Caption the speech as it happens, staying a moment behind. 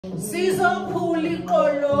Sizokhula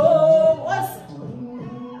iqolo.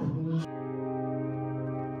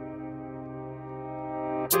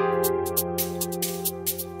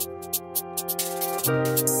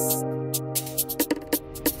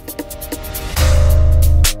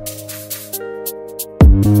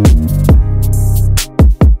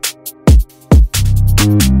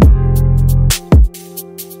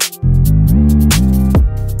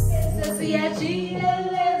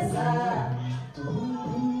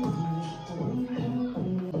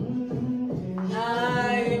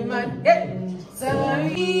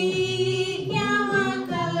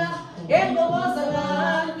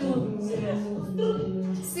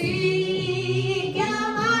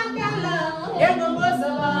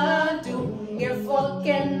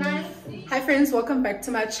 Hi friends, welcome back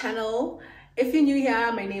to my channel. If you're new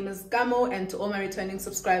here, my name is Gamo, and to all my returning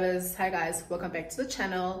subscribers, hi guys, welcome back to the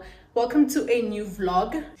channel. Welcome to a new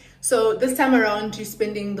vlog. So this time around, you're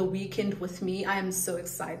spending the weekend with me. I am so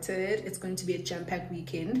excited. It's going to be a jam-packed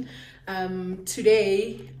weekend.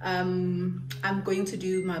 Today I'm going to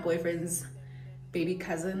do my boyfriend's baby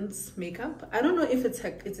cousin's makeup. I don't know if it's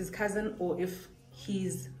his cousin or if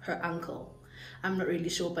he's her uncle. I'm not really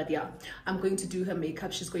sure, but yeah, I'm going to do her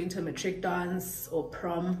makeup. She's going to a matric dance or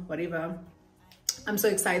prom, whatever. I'm so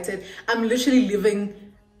excited. I'm literally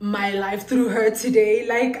living my life through her today.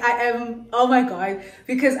 Like I am, oh my god,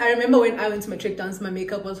 because I remember when I went to matric dance, my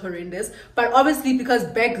makeup was horrendous, but obviously because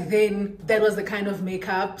back then that was the kind of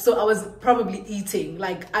makeup, so I was probably eating,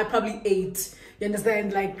 like I probably ate, you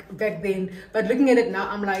understand, like back then. But looking at it now,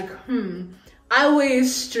 I'm like, I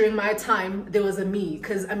wish during my time there was a me,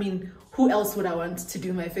 because I mean, who else would I want to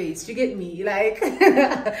do my face? You get me? Like,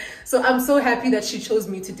 so I'm so happy that she chose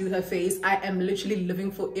me to do her face. I am literally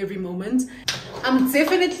living for every moment. I'm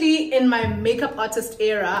definitely in my makeup artist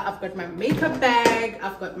era. I've got my makeup bag,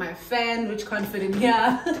 I've got my fan, which can't fit in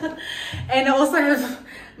here. And I also have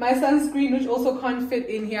my sunscreen, which also can't fit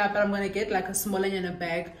in here, but I'm gonna get like a smaller in a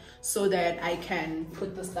bag so that I can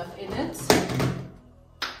put the stuff in it.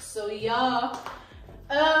 So yeah,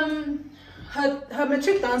 her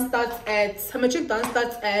matric dance starts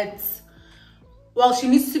at, well, she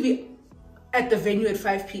needs to be at the venue at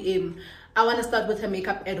 5 p.m. I want to start with her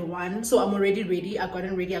makeup at 1, so I'm already ready. I got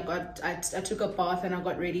ready. I took a bath and I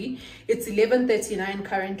got ready. It's 11:39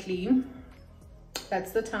 currently.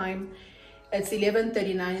 That's the time. It's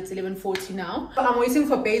 11:39. It's 11:40 now. So I'm waiting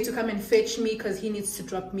for Bay to come and fetch me because he needs to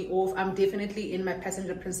drop me off. I'm definitely in my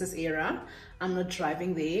passenger princess era. I'm not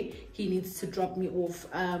driving there. He needs to drop me off.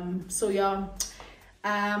 So yeah,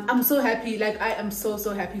 I'm so happy. Like I am so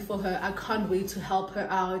happy for her. I can't wait to help her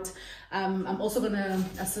out. I'm also gonna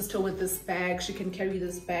assist her with this bag. She can carry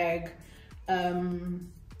this bag.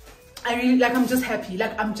 I really, like, I'm just happy.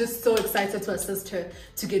 Like, I'm just so excited to assist her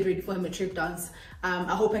to get ready for her matric dance.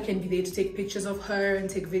 I hope I can be there to take pictures of her and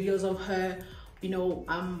take videos of her, you know,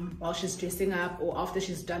 while she's dressing up or after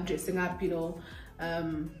she's done dressing up, you know.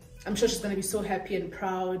 I'm sure she's gonna be so happy and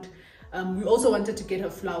proud. We also wanted to get her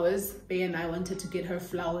flowers. Bay and I wanted to get her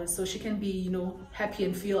flowers so she can be, you know, happy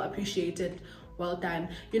and feel appreciated. Well done.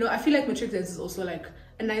 You know, I feel like matric dance is also like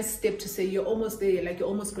a nice step to say you're almost there, like you're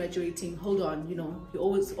almost graduating. Hold on, you know, you're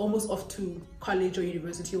almost off to college or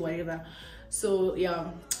university or whatever. So yeah,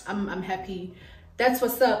 I'm happy. That's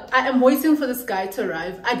what's up. I am waiting for this guy to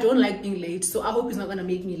arrive. I don't like being late, so I hope he's not gonna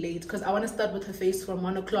make me late because I want to start with her face from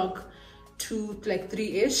 1 o'clock to like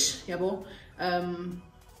 3-ish. Yeah, or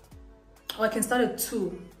I can start at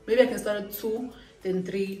 2. Maybe I can start at 2, then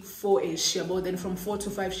 3, 4-ish. Yeah, then from 4 to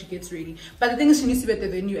 5 she gets ready. But the thing is, she needs to be at the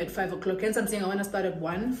venue at 5 o'clock. Hence I'm saying I want to start at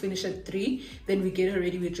 1, finish at 3, then we get her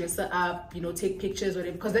ready, we dress her up, you know, take pictures,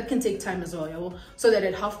 whatever, because that can take time as well. Yeah, so that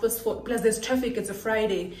at 4:30, plus there's traffic, it's a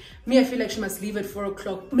Friday. Me, I feel like she must leave at 4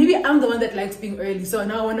 o'clock. Maybe I'm the one that likes being early, so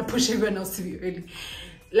now I want to push everyone else to be early.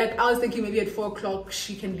 Like I was thinking maybe at 4 o'clock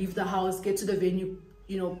she can leave the house, get to the venue,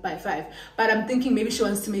 you know, by 5. But I'm thinking maybe she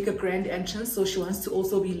wants to make a grand entrance, so she wants to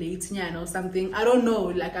also be late, yeah, or something. I don't know,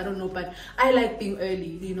 like I don't know, but I like being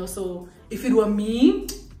early, you know. So if it were me,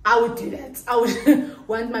 I would do that. I would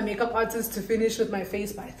want my makeup artist to finish with my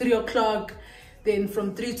face by 3 o'clock. Then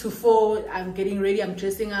from 3 to 4 I'm getting ready, I'm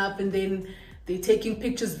dressing up, and then they're taking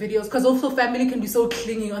pictures, videos, because also family can be so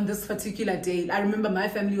clingy on this particular day. I remember my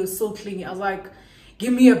family was so clingy. I was like,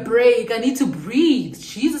 give me a break, I need to breathe,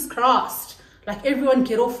 Jesus Christ, like everyone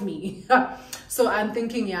get off me. So I'm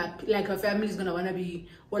thinking, yeah, like her family's gonna wanna be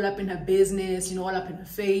all up in her business, you know, all up in her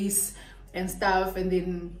face and stuff, and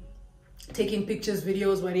then taking pictures,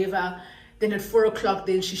 videos, whatever. Then at 4 o'clock,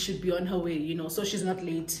 then she should be on her way, you know, so she's not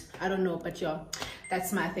late. I don't know, but yeah,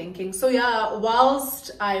 that's my thinking. So yeah, whilst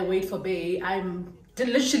I wait for Bay, I'm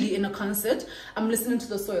literally in a concert. I'm listening to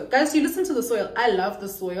The Soil. Guys, you listen to The Soil. I love The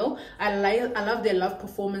Soil. I love their live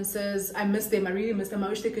performances. I miss them. I really miss them. I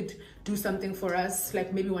wish they could do something for us,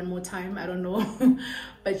 like maybe one more time. I don't know.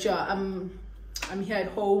 But yeah, I'm here at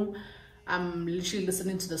home. I'm literally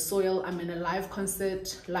listening to The Soil. I'm in a live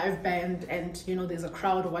concert, live band, and you know, there's a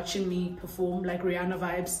crowd watching me perform, like Rihanna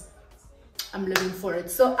vibes. I'm living for it.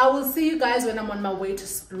 So I will see you guys when I'm on my way to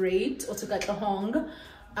Spruit or to Katlehong.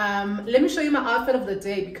 Let me show you my outfit of the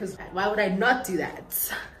day, because why would I not do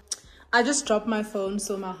that? I just dropped my phone,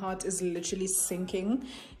 so my heart is literally sinking.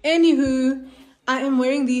 Anywho, I am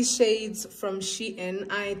wearing these shades from Shein.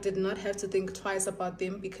 I did not have to think twice about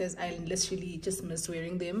them because I literally just miss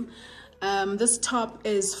wearing them. This top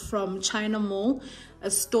is from China Mall, a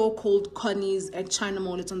store called Connie's at China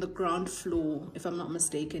Mall. It's on the ground floor, if I'm not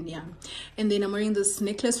mistaken. Yeah. And then I'm wearing this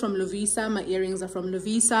necklace from Lovisa. My earrings are from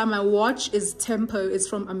Lovisa. My watch is Tempo. It's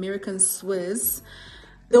from American Swiss.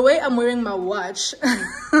 The way I'm wearing my watch,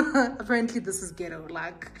 apparently this is ghetto,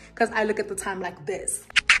 like, because I look at the time like this.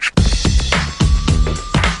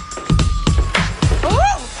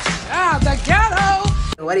 Oh, the ghetto.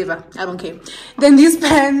 Whatever, I don't care. Then these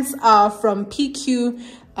pants are from PQ.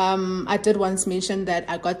 I did once mention that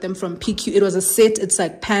I got them from PQ. It was a set. It's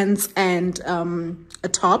like pants and a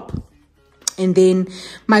top. And then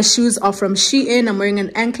my shoes are from Shein. I'm wearing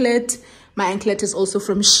an anklet. My anklet is also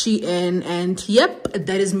from Shein. And yep,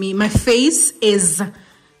 that is me. My face is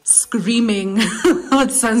screaming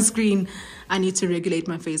with sunscreen. I need to regulate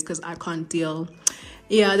my face because I can't deal.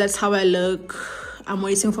 Yeah, that's how I look. I'm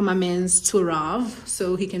waiting for my mans to arrive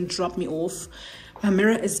so he can drop me off. My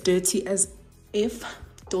mirror is dirty as if.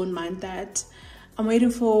 Don't mind that. I'm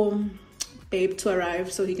waiting for babe to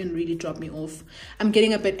arrive so he can really drop me off. I'm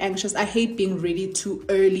getting a bit anxious. I hate being ready too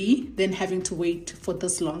early, then having to wait for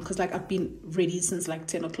this long, because like I've been ready since like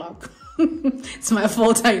 10 o'clock. It's my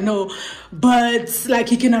fault, I know, but like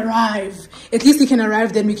he can arrive. At least he can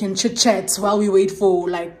arrive, then we can chit chat while we wait for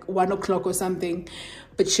like 1 o'clock or something.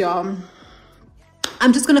 But yeah,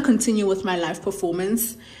 I'm just gonna continue with my live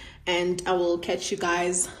performance and I will catch you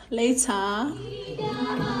guys later. I'm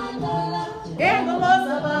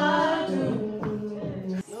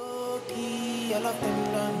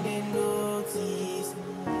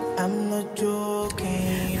not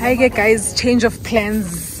joking. Hi guys, change of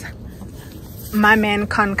plans. My man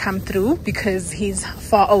can't come through because he's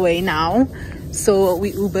far away now, so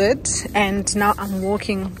we Ubered and now I'm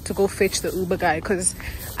walking to go fetch the Uber guy because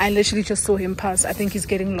I literally just saw him pass. I think he's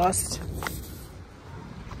getting lost.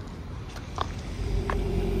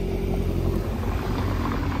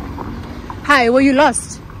 Hi, were you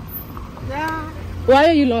lost? Yeah. Why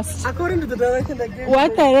are you lost? According to the direction they gave me.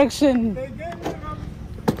 What direction? They gave me wrong.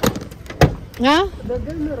 Huh? They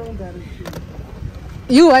gave me wrong direction.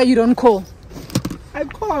 Why you don't call? I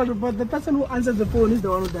called, but the person who answered the phone is the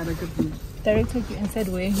one who directed me. Directed you and said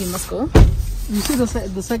where he must go? You see the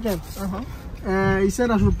second? He said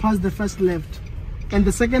I should pass the first left. And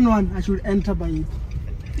the second one, I should enter by it.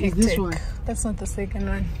 Is this one? That's not the second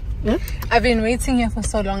one. Yeah? I've been waiting here for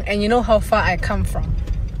so long and you know how far I come from.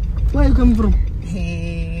 Where you come from?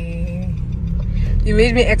 Hey. You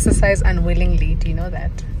made me exercise unwillingly, do you know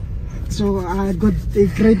that? So I got a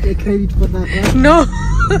credit for that, right? No.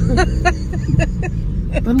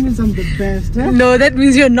 That means I'm the best, eh? No, that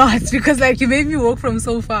means you're not, because like you made me walk from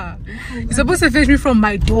so far. You're supposed to fetch me from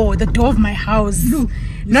my door, the door of my house. Look,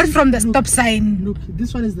 not from the stop sign. Look,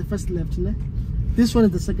 this one is the first left, né? This one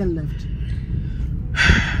is the second left.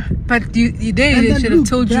 But you should have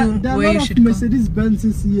told you where you should go. Mercedes Benz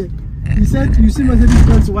is here. He said, you see Mercedes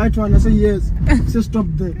Benz white one? I said, yes. He said, stop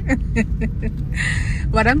there.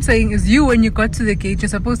 What I'm saying is when you got to the gate, you're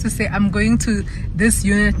supposed to say, I'm going to this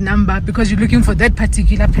unit number because you're looking for that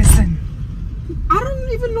particular person. I don't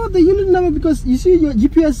even know the unit number because you see your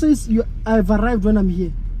GPS says I've arrived when I'm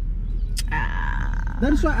here.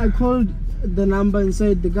 That's why I called the number and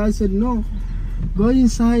said, the guy said, no, go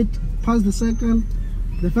inside, pass the second,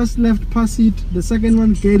 the first left, pass it, the second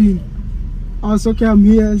one, get in. I was okay, I'm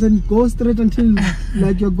here, and then go straight until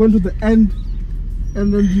like you're going to the end,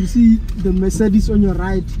 and then you see the Mercedes on your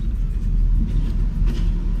right.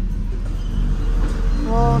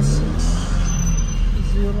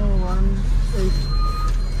 46018.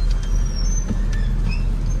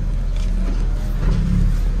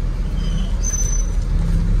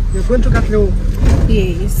 You're going to Katlehong?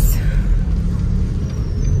 Yes.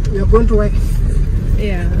 You're going to work?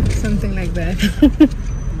 Yeah, something like that.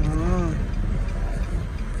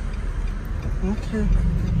 Okay.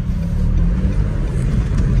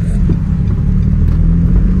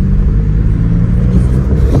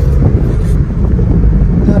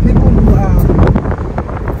 There are people who are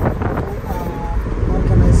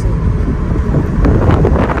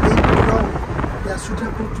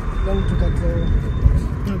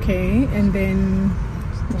and then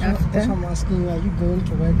That's what I'm asking you. Are you going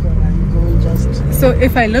to work or are you going just... So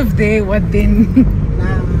if I live there, what then?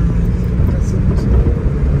 Nah,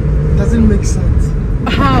 doesn't make sense.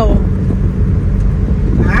 How?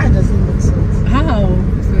 Nah, it doesn't make sense. How?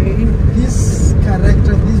 Sorry. This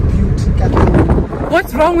character, this beauty character.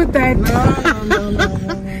 What's wrong with that? No.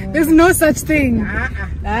 There's no such thing.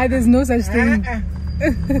 There's no such thing.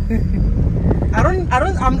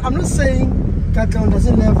 I'm not saying Kakao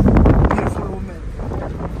doesn't have beautiful women.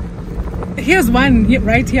 Here's one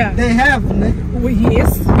right here. They have, ne?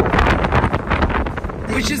 Yes.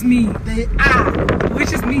 Which is me. They are.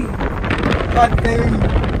 Which is me. But they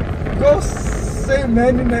go say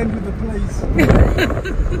man with the place.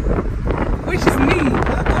 Which is me.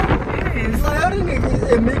 Yes. You are having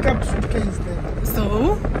a makeup suitcase there.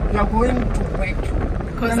 So? You are going to work.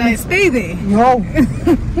 Because I stay there. No.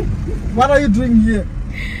 What are you doing here?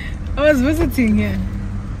 I was visiting here.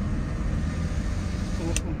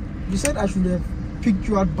 You said I should have picked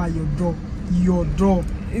you out by your door. Your door.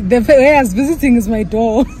 The way I was visiting is my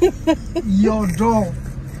door. Your door.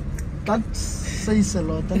 That says a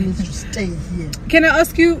lot. That means to stay here. Can I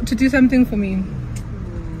ask you to do something for me?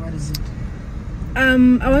 What is it?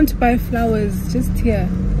 I want to buy flowers just here.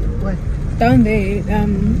 Where? Down there.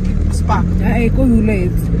 Spark. I go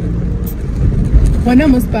Woolworths. Well, not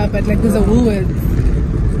most Spark, but like there's a Woolworths.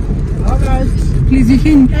 Alright. Please, you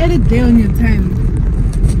can add it there on your time.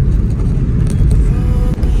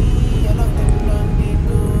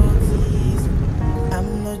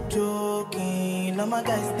 I'm not joking. All my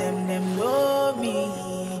guys, them know me.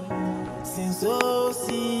 Since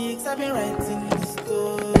 06, I've been writing the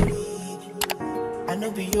story. I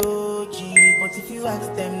know be OG, but if you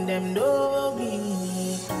ask them know me.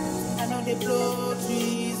 I know they blow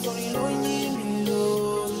trees, so you know you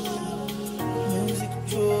know me. Music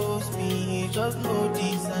chose me, just know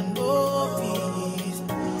this and know this.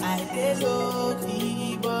 I get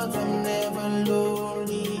lonely, but I'm never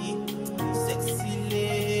lonely. Sexy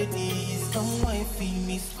ladies, come and feel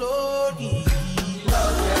me slowly.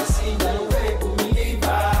 Love, I've seen that way, believe I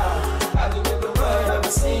do with the word, I've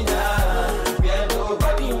seen that.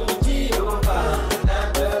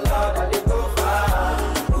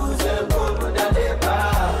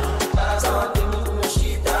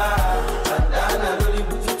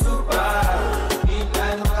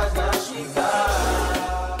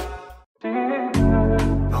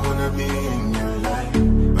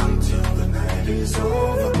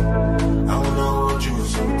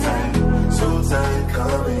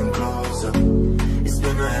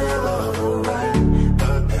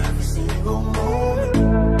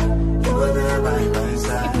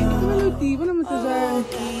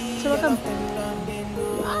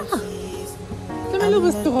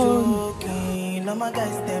 All my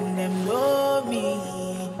guys, them know me.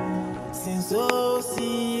 Since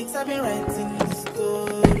 06, I've been writing the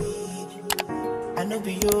story. I know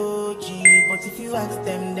be OG, but if you ask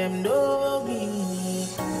them know me.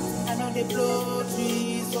 I know they blow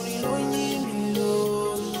trees, so you know you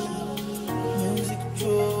know me. Music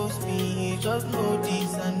chose me, just know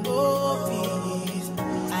this and know this.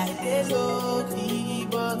 I get lonely,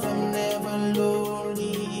 but I'm never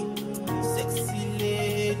lonely. Sexy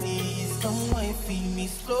ladies, come and feel me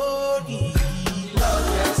slowly. Love,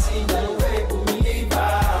 I've seen that way, believe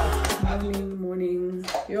Morning.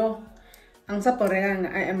 Yo, I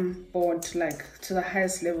am bored, like to the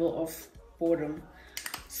highest level of boredom.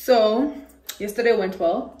 So yesterday went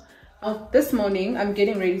well. This morning I'm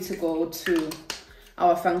getting ready to go to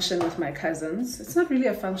our function with my cousins. It's not really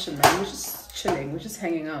a function, man. We're just chilling, we're just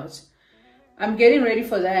hanging out. I'm getting ready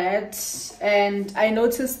for that, and I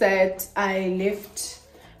noticed that I left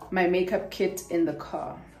my makeup kit in the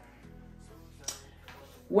car.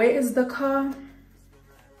 Where is the car?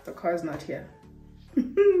 The car is not here.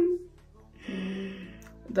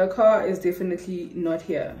 The car is definitely not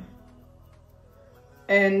here.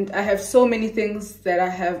 And I have so many things that I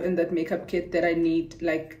have in that makeup kit that I need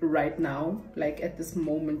like right now, like at this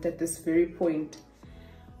moment, at this very point.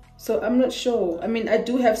 So I'm not sure. I mean, I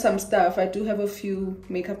do have some stuff. I do have a few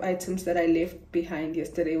makeup items that I left behind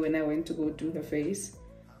yesterday when I went to go do her face.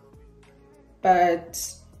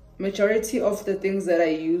 But majority of the things that I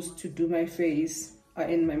use to do my face are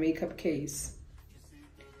in my makeup case.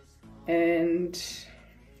 And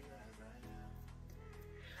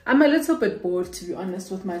I'm a little bit bored, to be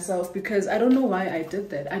honest with myself, because I don't know why I did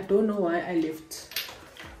that. I don't know why I left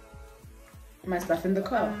my stuff in the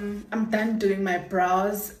car. I'm done doing my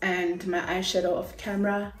brows and my eyeshadow off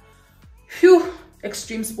camera. Phew,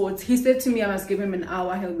 extreme sports. He said to me I must give him an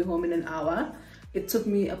hour, he'll be home in an hour. It took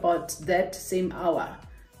me about that same hour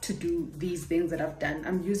to do these things that I've done.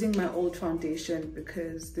 I'm using my old foundation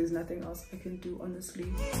because there's nothing else I can do, honestly.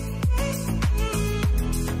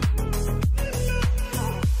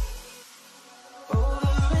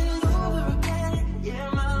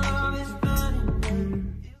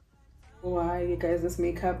 Why, you guys, this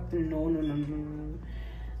makeup? No.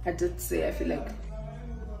 I did say I feel like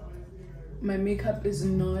my makeup is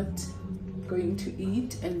not going to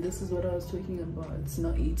eat, and this is what I was talking about. It's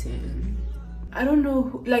not eating. I don't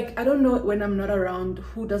know, like, I don't know when I'm not around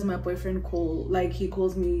who does my boyfriend call. Like, he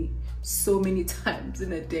calls me so many times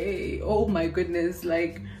in a day. Oh my goodness,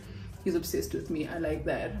 like, he's obsessed with me. I like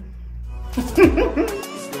that.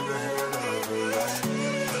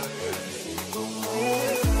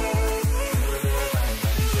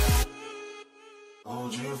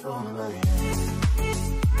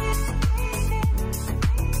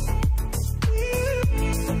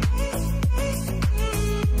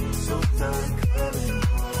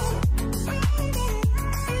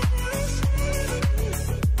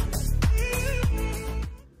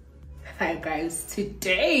 Hi guys,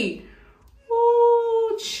 today,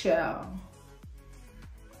 oh child,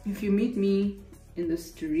 if you meet me in the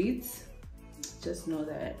streets, just know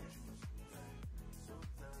that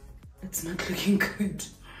it's not looking good.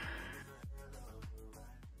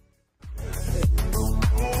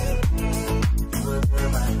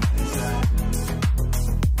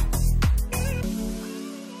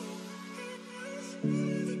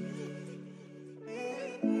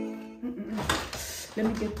 Let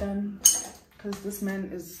me get done, because this man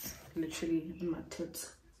is literally in my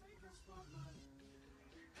tits.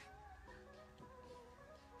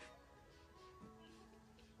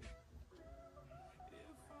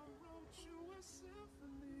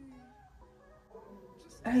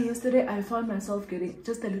 Yesterday I found myself getting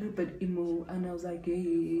just a little bit emo, and I was like,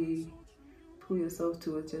 hey, pull yourself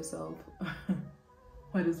towards yourself.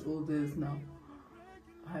 What is all this now?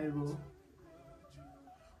 High roll.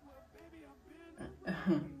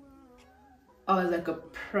 I was like a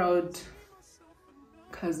proud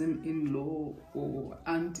cousin-in-law or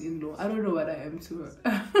aunt-in-law. I don't know what I am to her.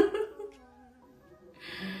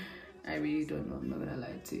 I really don't know, I'm not gonna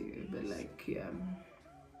lie to you, but like, yeah,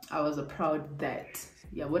 I was a proud that.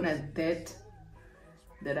 Yeah, when I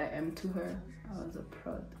that I am to her, I was a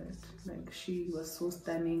proud that. Like, she was so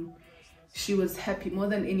stunning. She was happy more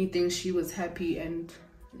than anything. She was happy, and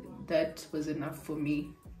that was enough for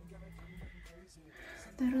me.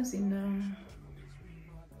 That was enough.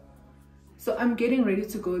 So I'm getting ready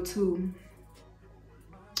to go to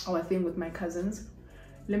our thing with my cousins.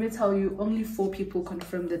 Let me tell you, only 4 people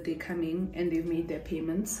confirmed that they're coming and they've made their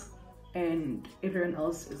payments, and everyone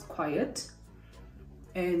else is quiet,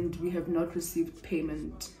 and we have not received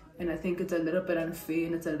payment. And I think it's a little bit unfair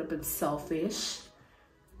and it's a little bit selfish.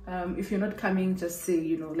 If you're not coming, just say,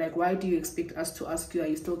 you know, like, why do you expect us to ask you, are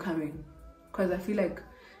you still coming? Because I feel like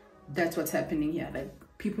that's what's happening here. Like,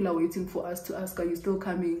 people are waiting for us to ask, are you still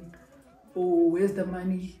coming? Oh, where's the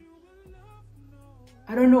money?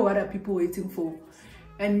 I don't know what are people waiting for.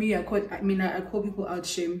 And me, I call people out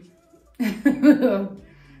shame.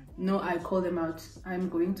 No, I call them out. I'm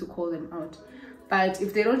going to call them out. But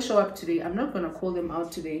if they don't show up today, I'm not going to call them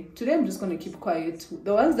out today. Today, I'm just going to keep quiet.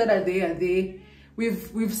 The ones that are there are there.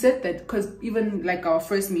 We've said that, because even like our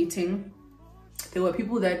first meeting, there were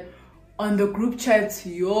people that on the group chat,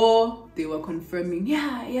 they were confirming,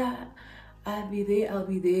 yeah, I'll be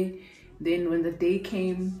there. Then when the day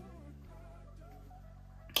came,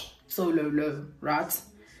 so low, right?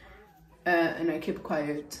 And I kept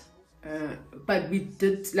quiet. But we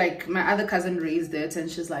did, like, my other cousin raised it,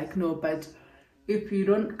 and she's like, no, but if you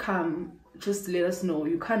don't come, just let us know.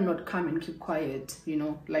 You cannot come and keep quiet, you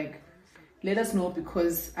know, like, let us know,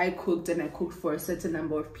 because I cooked, and I cooked for a certain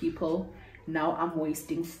number of people. Now I'm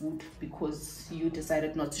wasting food because you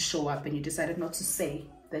decided not to show up, and you decided not to say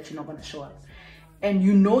that you're not going to show up, and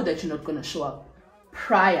you know that you're not going to show up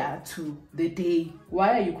prior to the day.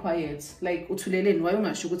 Why are you quiet? Like, Utulelen, why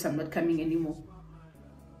I'm not coming anymore?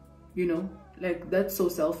 You know, like, that's so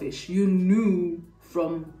selfish. You knew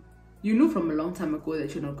from a long time ago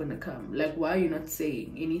that you're not going to come. Like, why are you not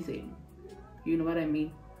saying anything? You know what I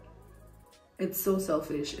mean? It's so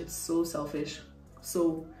selfish. It's so selfish.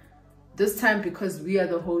 So this time, because we are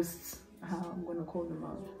the hosts, I'm going to call them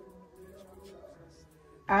out.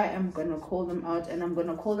 I am going to call them out, and I'm going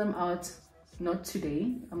to call them out not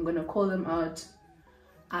today. I'm going to call them out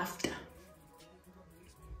after.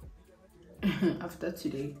 After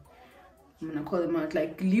today. I'm going to call them out.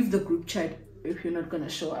 Like, leave the group chat if you're not going to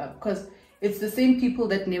show up. Because it's the same people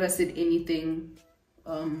that never said anything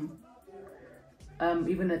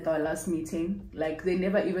even at our last meeting. Like, they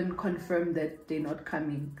never even confirmed that they're not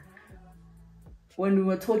coming. When we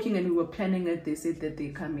were talking and we were planning it, they said that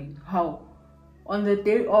they're coming. How? On the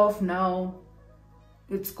day off now,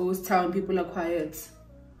 it's ghost town, people are quiet.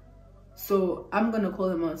 So I'm gonna call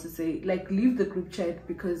them out to say, like, leave the group chat,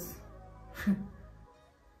 because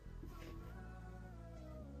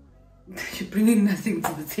you're bringing nothing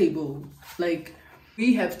to the table. Like,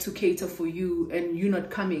 we have to cater for you and you're not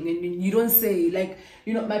coming, and you don't say, like,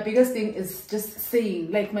 you know, my biggest thing is just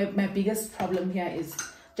saying, like, my biggest problem here is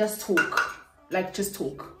just talk. Like, just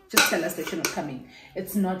talk. Just tell us that you're not coming.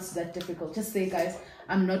 It's not that difficult. Just say, guys,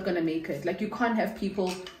 I'm not gonna make it. Like, you can't have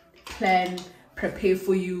people plan, prepare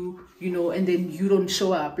for you, you know, and then you don't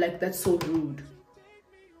show up. Like, that's so rude.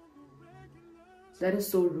 That is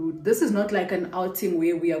so rude. This is not like an outing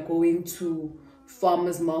where we are going to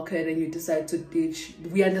farmers market and you decide to ditch.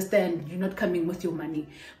 We understand you're not coming with your money,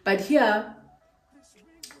 but here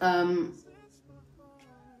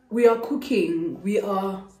we are cooking, we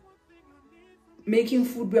are making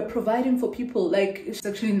food, we are providing for people. Like, it's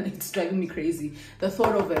driving me crazy, the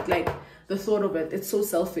thought of it. Like, the thought of it, it's so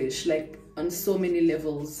selfish. Like, on so many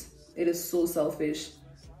levels, it is so selfish.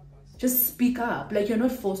 Just speak up. Like, you're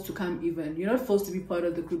not forced to come even. You're not forced to be part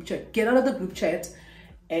of the group chat. Get out of the group chat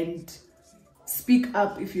and speak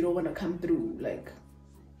up if you don't want to come through. Like,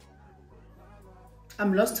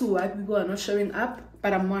 I'm lost to why people are not showing up,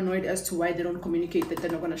 but I'm more annoyed as to why they don't communicate that they're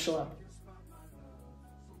not going to show up.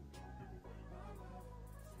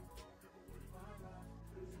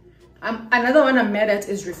 Another one I'm mad at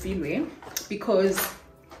is Refilwe, because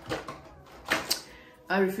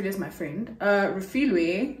Refilwe is my friend.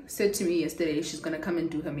 Refilwe said to me yesterday she's gonna come and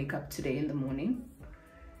do her makeup today in the morning,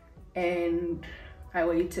 and I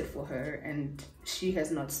waited for her and she has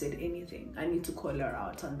not said anything. I need to call her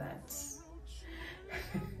out on that.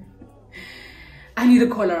 I need to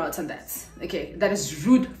call her out on that. Okay, that is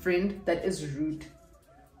rude, friend. That is rude.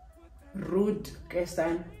 Rude,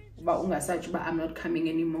 Kestan. But I'm not coming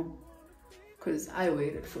anymore because I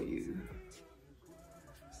waited for you.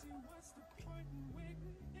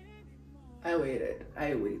 I waited.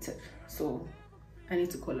 So I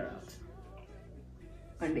need to call her out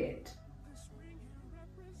on that.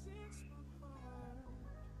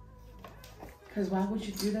 Because why would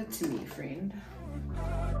you do that to me, friend?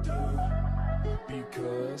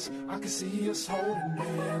 Because I can see us holding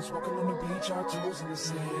hands, walking on the beach, our toes in the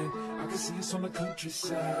sand. I can see us on the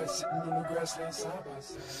countryside, sitting on the grassland side by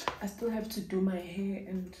side. I still have to do my hair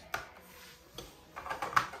and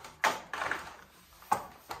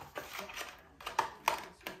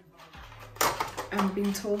I'm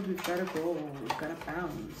being told we've got to go, we've got to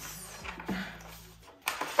bounce.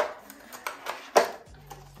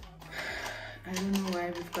 I don't know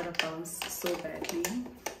why we've got to bounce so badly,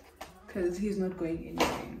 because he's not going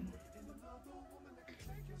anywhere.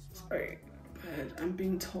 Sorry, but I'm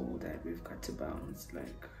being told that we've got to bounce.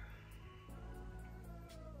 Like,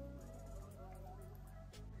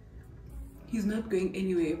 he's not going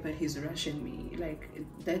anywhere, but he's rushing me. Like,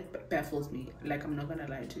 that baffles me. Like, I'm not gonna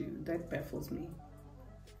lie to you, that baffles me.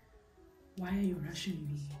 Why are you rushing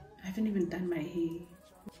me? I haven't even done my hair.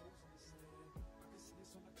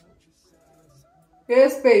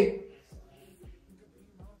 Yes, babe.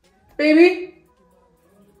 Baby.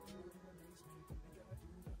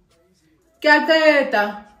 क्या कहता?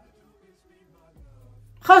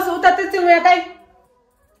 खास होता ते तुम क्या कहीं?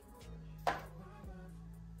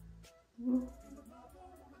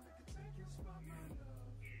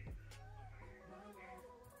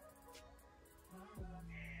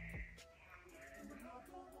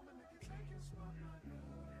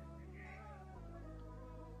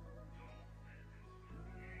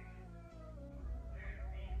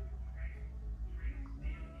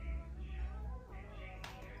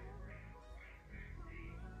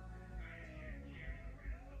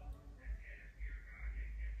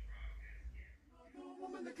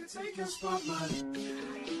 Take your spotlight.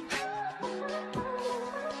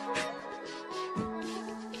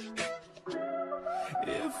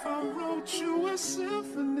 If I wrote you a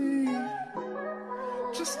symphony,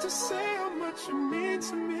 just to say how much you mean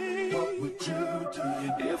to me, what would you do?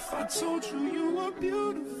 If I told you you were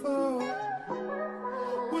beautiful,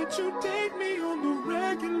 would you date me on the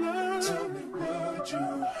regular? Tell me, would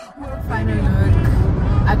you? Final look.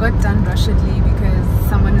 I got done rushedly because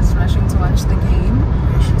someone is rushing to watch the game.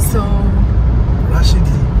 So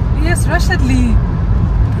Rushedly? Yes, rushedly.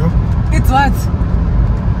 Yep. It's what?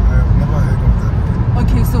 I've never heard of that word.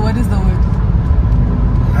 Okay, so what is the word?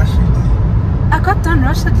 Rushedly. I got done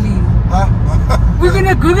rushedly. We're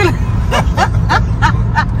gonna Google it.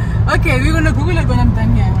 Okay, we're gonna Google it when I'm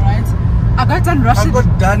done here, right? I got done rushedly. I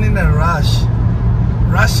got done in a rush.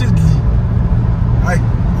 Rushedly.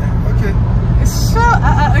 Okay. Sure.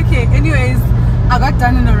 Okay. Anyways, I got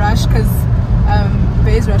done in a rush because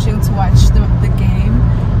Bay's rushing to watch the game,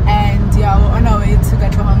 and yeah, we're on our way to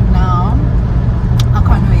Gatlohang now. I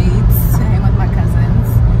can't wait to hang with my cousins.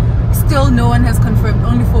 Still, no one has confirmed.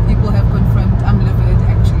 Only 4 people have confirmed. I'm livid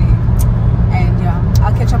actually, and yeah,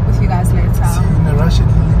 I'll catch up with you guys later. See, in a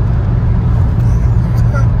rushedly.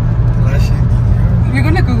 We're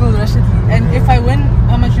gonna Google rushedly, and if I win,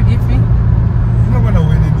 how much you give me? You're not gonna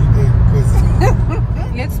win any day because.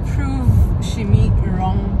 Let's prove Shimi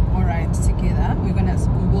wrong or right together. We're gonna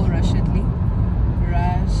Google rushedly.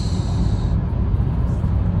 Rushedly.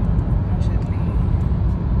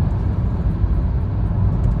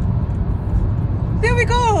 There we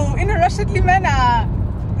go! In a rushedly manner.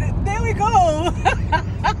 There we go!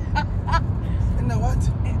 In a what?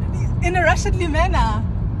 In a rushedly manner.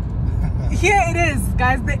 Here it is,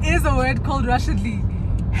 guys. There is a word called rushedly.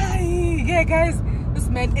 Hey, yeah, guys. This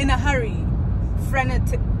man in a hurry,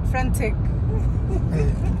 frantic.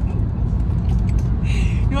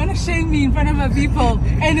 You want to shame me in front of my people,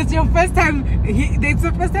 and it's your first time. It's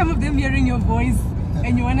the first time of them hearing your voice,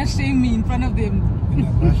 and you want to shame me in front of them. In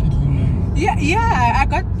a rushedly. Yeah. I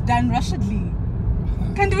got done rushedly.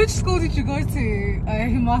 And which school did you go to?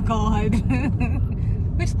 Himakal.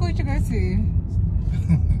 Which school did you go to?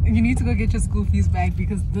 You need to go get your school fees back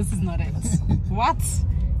because this is not it. What?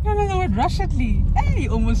 You don't know the word rushedly. Hey, you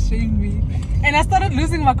almost shamed me. And I started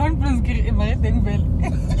losing my confidence in my thing.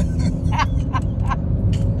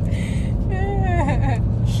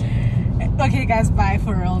 Okay guys, bye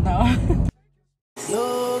for real now.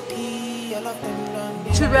 Low-key, all of them done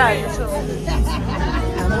Too bad.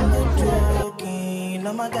 I'm not joking.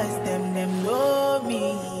 All my guys, them know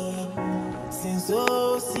me. Since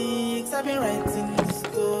 06, I've been writing this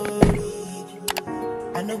story.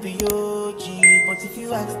 I know be OG, but if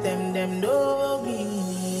you ask them know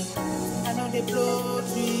me. I know they blow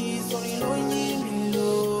trees, so you know you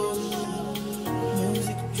know me.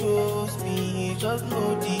 Music chose me, just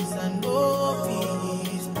know this and know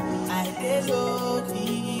peace. I get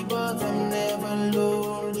lonely, but I'm never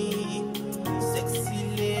lonely. Sexy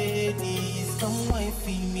ladies, come and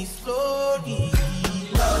feel me slowly.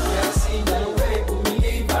 Love has seen the way to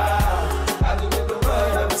me, I do the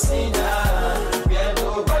word I've seen her. We are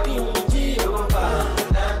nobody who Jehovah.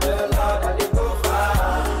 Not the Lord that they go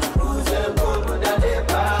far. Who's the good that they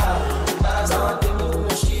bar? That's not the new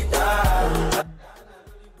shit.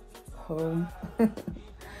 Home.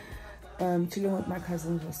 Chilling with my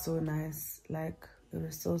cousins was so nice. Like, it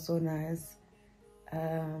was so nice.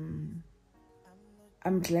 I'm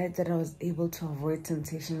glad that I was able to avoid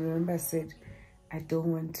temptation. Remember I said I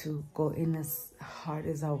don't want to go in as hard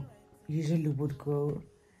as I usually would go.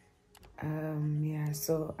 Yeah,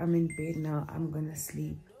 so I'm in bed now. I'm gonna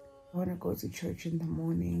sleep. I want to go to church in the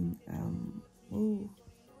morning.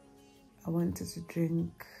 I wanted to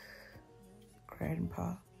drink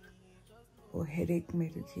grandpa or headache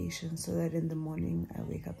medication so that in the morning I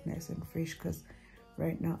wake up nice and fresh, because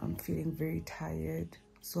right now I'm feeling very tired.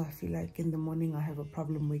 So I feel like in the morning I have a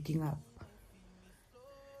problem waking up.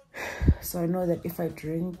 So I know that if I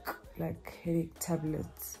drink like headache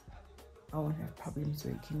tablets, I won't have problems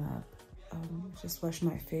waking up. Just wash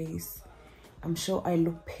my face. I'm sure I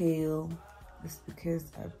look pale. It's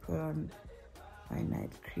because I put on my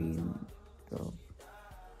night cream. So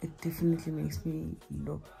it definitely makes me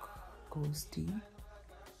look ghosty.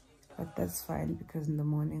 But that's fine because in the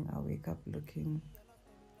morning I wake up looking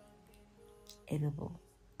edible.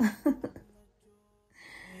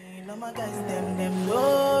 My guys, them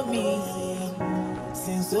know me.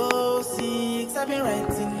 Since 06, I've been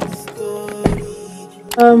writing this story.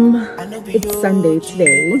 It's Sunday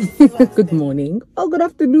today. Good morning. Oh, good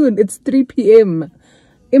afternoon. It's 3 p.m.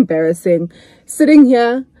 Embarrassing. Sitting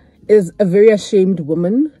here is a very ashamed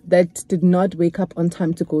woman that did not wake up on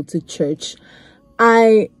time to go to church.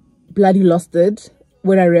 I bloody lost it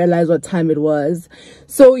when I realized what time it was.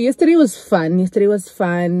 So yesterday was fun. Yesterday was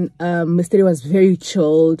very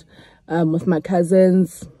chilled with my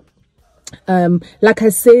cousins. Like I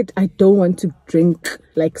said, I don't want to drink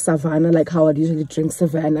like Savannah, like how I'd usually drink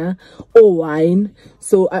Savannah or wine.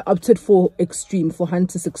 So I opted for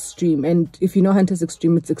Hunter's Extreme. And if you know Hunter's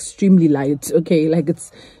Extreme, it's extremely light. Okay, like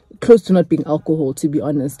it's close to not being alcohol, to be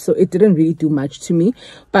honest. So it didn't really do much to me.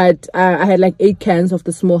 But I had like 8 cans of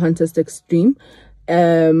the small Hunter's Extreme.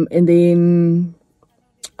 And then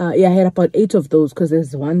yeah, I had about 8 of those because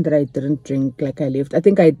there's one that I didn't drink, like I left. I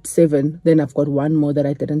think I had 7. Then I've got 1 more that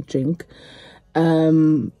I didn't drink.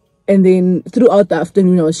 And then throughout the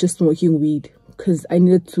afternoon I was just smoking weed because I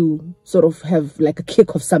needed to sort of have like a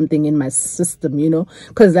kick of something in my system, you know,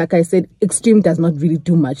 because like I said, extreme does not really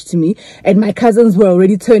do much to me. And my cousins were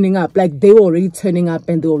already turning up, like they were already turning up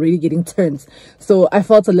and they were already getting turns. So I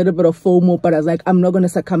felt a little bit of FOMO, but I was like, I'm not going to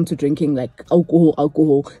succumb to drinking like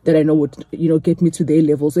alcohol that I know would, you know, get me to their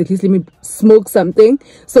level. So at least let me smoke something.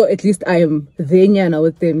 So at least I am there now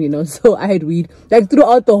with them, you know. So I had weed like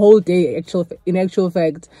throughout the whole day, in actual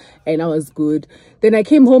fact, and I was good. Then I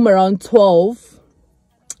came home around 12.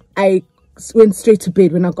 I went straight to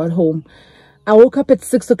bed when I got home. I woke up at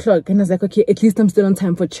 6 o'clock and I was like, okay, at least I'm still on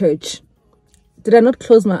time for church. Did I not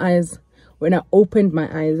close my eyes? When I opened my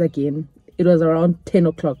eyes again, it was around 10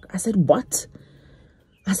 o'clock. I said, what?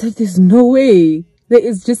 I said, there's no way. There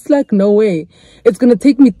is just like no way. It's going to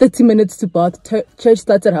take me 30 minutes to bath. Church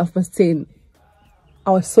starts at 10:30.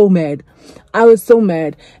 I was so mad. I was so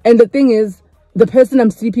mad. And the thing is, the person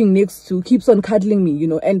I'm sleeping next to keeps on cuddling me, you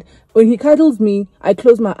know. And when he cuddles me, I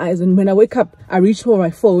close my eyes. And when I wake up, I reach for my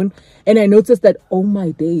phone. And I noticed that, oh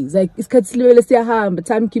my days. Like, but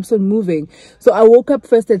time keeps on moving. So I woke up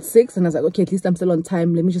first at 6. And I was like, okay, at least I'm still on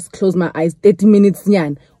time. Let me just close my eyes. 30 minutes,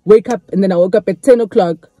 nyan. Wake up. And then I woke up at 10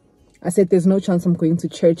 o'clock. I said, there's no chance I'm going to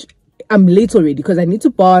church. I'm late already because I need to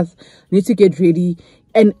bath, need to get ready.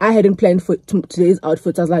 And I hadn't planned for today's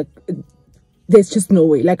outfit. I was like, there's just no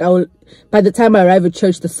way. Like, by the time I arrive at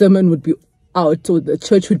church, the sermon would be out or the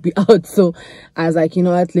church would be out. So I was like, you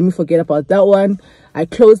know what, let me forget about that one. I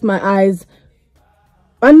closed my eyes.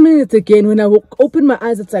 1 minute again, when I open my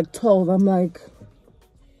eyes, it's like 12. I'm like,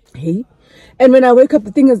 hey. And when I wake up,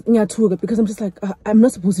 the thing is, because I'm just like, I'm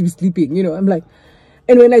not supposed to be sleeping, you know. I'm like,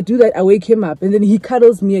 and when I do that, I wake him up and then he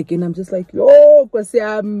cuddles me again. I'm just like, yo, I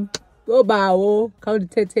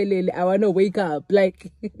want to wake up.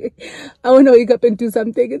 Like, I want to wake up and do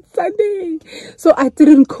something. It's Sunday. So I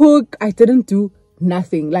didn't cook. I didn't do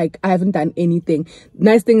nothing. Like, I haven't done anything.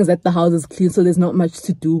 Nice thing is that the house is clean, so there's not much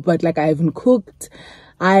to do. But like, I haven't cooked.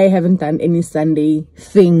 I haven't done any Sunday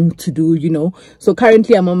thing to do, you know. So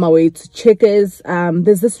currently I'm on my way to Checkers.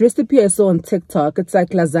 There's this recipe I saw on TikTok. It's like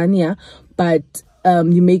lasagna, but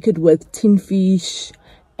you make it with tin fish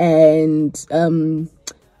and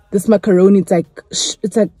this macaroni. It's like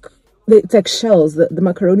shells. The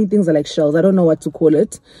macaroni things are like shells. I don't know what to call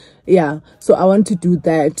it. Yeah, so I want to do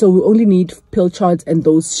that. So we only need pilchards and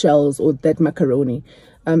those shells or that macaroni.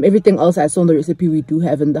 Everything else I saw in the recipe we do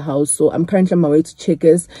have in the house. So I'm currently on my way to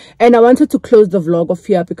Checkers, and I wanted to close the vlog off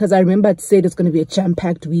here because I remember it said it's going to be a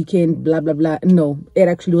jam-packed weekend, blah blah blah. No, it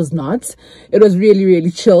actually was not. It was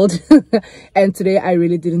really chilled. And today I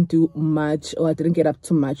really didn't do much, or I didn't get up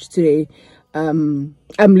too much today. I'm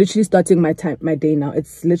literally starting my day now.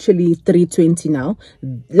 It's literally 3:20 now.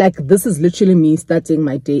 Like, this is literally me starting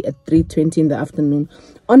my day at 3:20 in the afternoon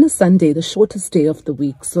on a Sunday, the shortest day of the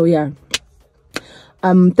week. So yeah,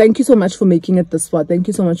 thank you so much for making it this far. Thank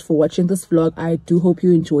you so much for watching this vlog. I do hope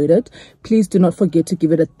you enjoyed it. Please do not forget to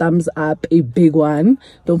give it a thumbs up, a big one.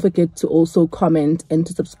 Don't forget to also comment and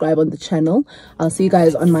to subscribe on the channel. I'll see you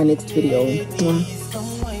guys on my next video. Mwah.